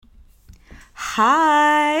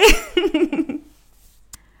Hi!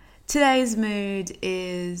 Today's mood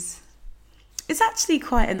it's actually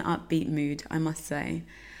quite an upbeat mood, I must say.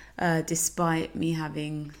 Despite me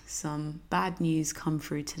having some bad news come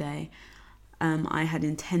through today, I had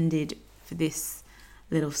intended for this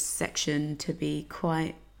little section to be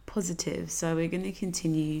quite positive. So we're going to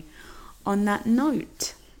continue on that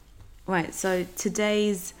note. Right, so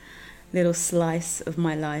today's little slice of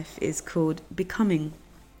my life is called Becoming.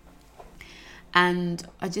 And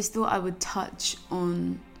I just thought I would touch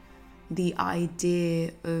on the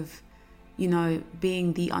idea of,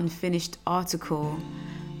 being the unfinished article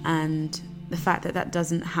and the fact that that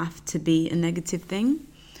doesn't have to be a negative thing.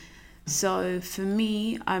 So for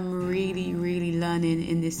me, I'm really, really learning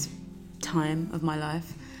in this time of my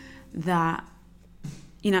life that,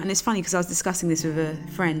 and it's funny because I was discussing this with a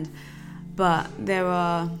friend, but there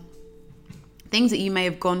are things that you may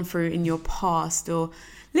have gone through in your past or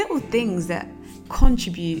little things that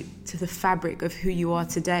contribute to the fabric of who you are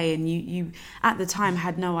today, and you at the time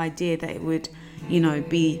had no idea that it would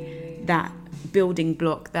be that building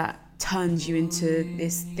block that turns you into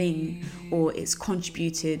this thing, or it's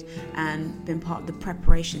contributed and been part of the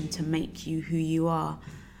preparation to make you who you are.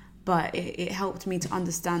 But it helped me to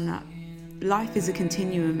understand that life is a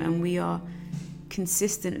continuum and we are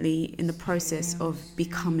consistently in the process of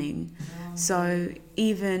becoming. So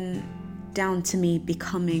even down to me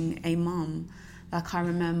becoming a mum, like I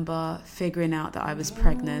remember figuring out that I was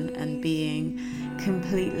pregnant and being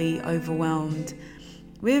completely overwhelmed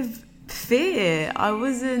with fear. I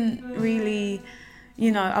wasn't really,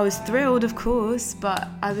 I was thrilled, of course, but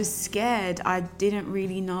I was scared. I didn't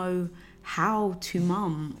really know how to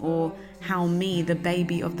mum, or how me, the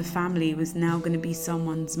baby of the family, was now going to be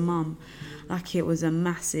someone's mum. Like, it was a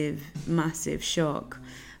massive, massive shock.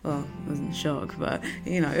 Well, it wasn't a shock, but,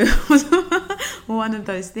 it was one of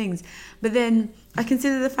those things. But then I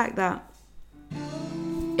consider the fact that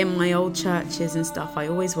in my old churches and stuff, I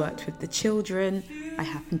always worked with the children. I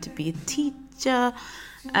happened to be a teacher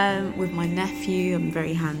with my nephew. I'm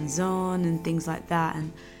very hands-on and things like that.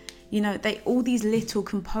 And, all these little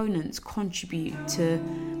components contribute to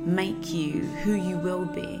make you who you will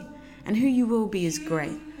be. And who you will be is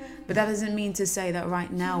great. But that doesn't mean to say that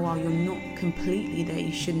right now, while you're not completely there,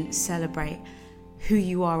 you shouldn't celebrate who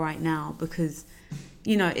you are right now, because,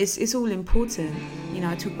 it's all important.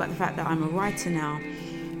 I talk about the fact that I'm a writer now,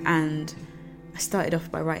 and I started off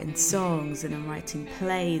by writing songs, and I'm writing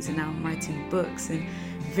plays, and now I'm writing books, and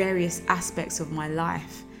various aspects of my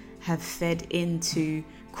life have fed into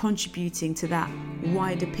contributing to that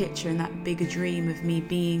wider picture and that bigger dream of me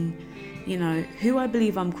being, who I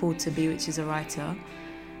believe I'm called to be, which is a writer.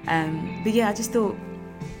 But yeah, I just thought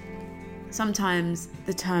sometimes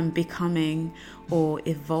the term becoming or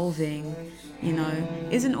evolving,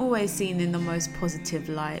 isn't always seen in the most positive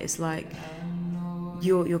light. It's like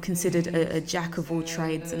you're considered a jack of all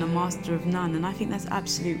trades and a master of none. And I think that's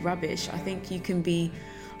absolute rubbish. I think you can be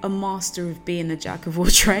a master of being a jack of all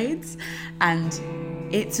trades, and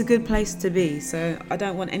it's a good place to be. So I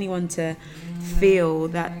don't want anyone to feel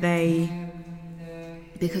that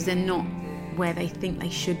because they're not where they think they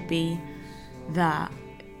should be, that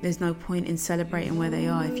there's no point in celebrating where they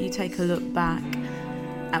are. If you take a look back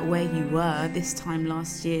at where you were this time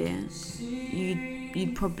last year,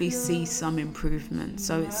 you'd probably see some improvement.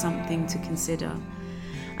 So it's something to consider.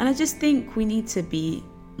 And I just think we need to be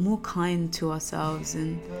more kind to ourselves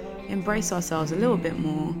and embrace ourselves a little bit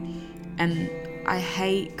more. And I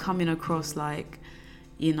hate coming across like,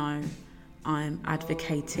 I'm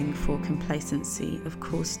advocating for complacency. Of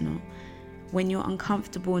course not. When you're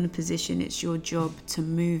uncomfortable in a position, it's your job to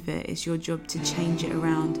move it. It's your job to change it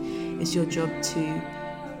around. It's your job to,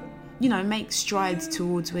 make strides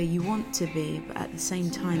towards where you want to be. But at the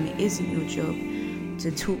same time, it isn't your job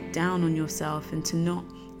to talk down on yourself and to not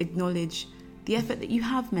acknowledge the effort that you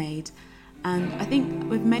have made. And I think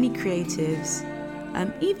with many creatives,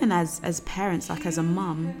 even as parents, like as a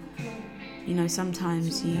mum,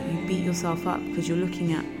 sometimes you beat yourself up because you're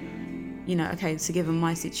looking at, okay, so given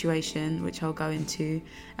my situation, which I'll go into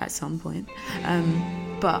at some point,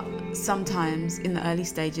 but sometimes in the early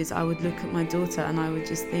stages, I would look at my daughter and I would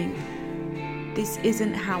just think, this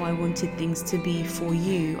isn't how I wanted things to be for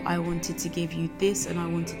you. I wanted to give you this and I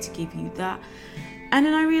wanted to give you that. And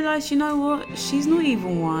then I realised, she's not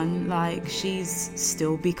even one. Like, she's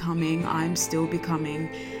still becoming, I'm still becoming.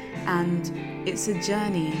 And it's a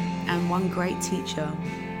journey. And one great teacher,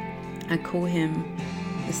 I call him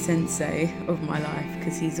the sensei of my life,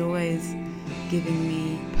 because he's always giving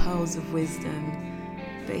me pearls of wisdom.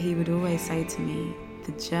 But he would always say to me,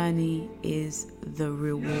 the journey is the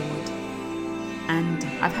reward. And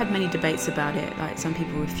I've had many debates about it, like some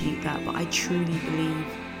people refute that, but I truly believe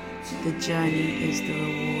the journey is the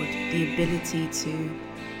reward, the ability to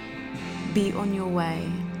be on your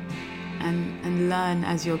way and learn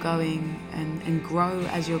as you're going and grow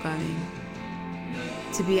as you're going.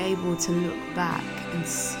 To be able to look back and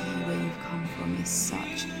see where you've come from is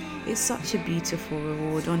such a beautiful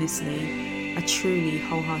reward, honestly. I truly,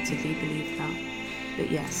 wholeheartedly believe that.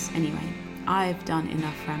 But yes, anyway, I've done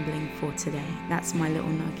enough rambling for today. That's my little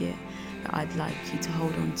nugget that I'd like you to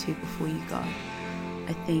hold on to before you go.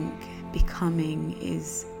 I think becoming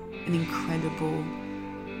is an incredible,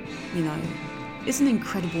 it's an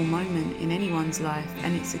incredible moment in anyone's life,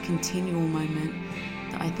 and it's a continual moment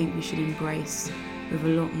that I think we should embrace with a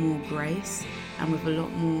lot more grace and with a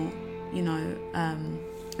lot more,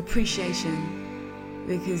 appreciation,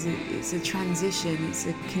 because it's a transition, it's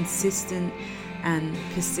a consistent and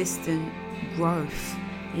persistent growth.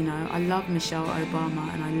 I love Michelle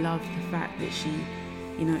Obama, and I love the fact that she,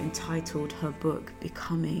 entitled her book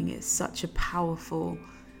Becoming. It's such a powerful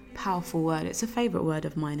word. It's a favorite word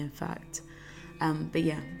of mine, in fact. But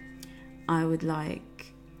yeah, I would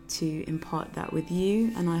like to impart that with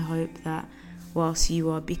you, and I hope that whilst you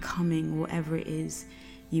are becoming whatever it is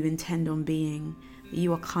you intend on being, that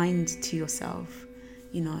you are kind to yourself,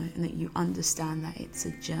 and that you understand that it's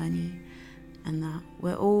a journey, and that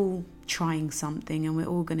we're all trying something and we're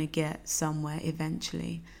all going to get somewhere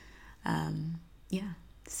eventually.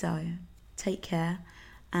 So take care,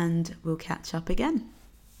 and we'll catch up again.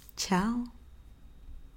 Ciao.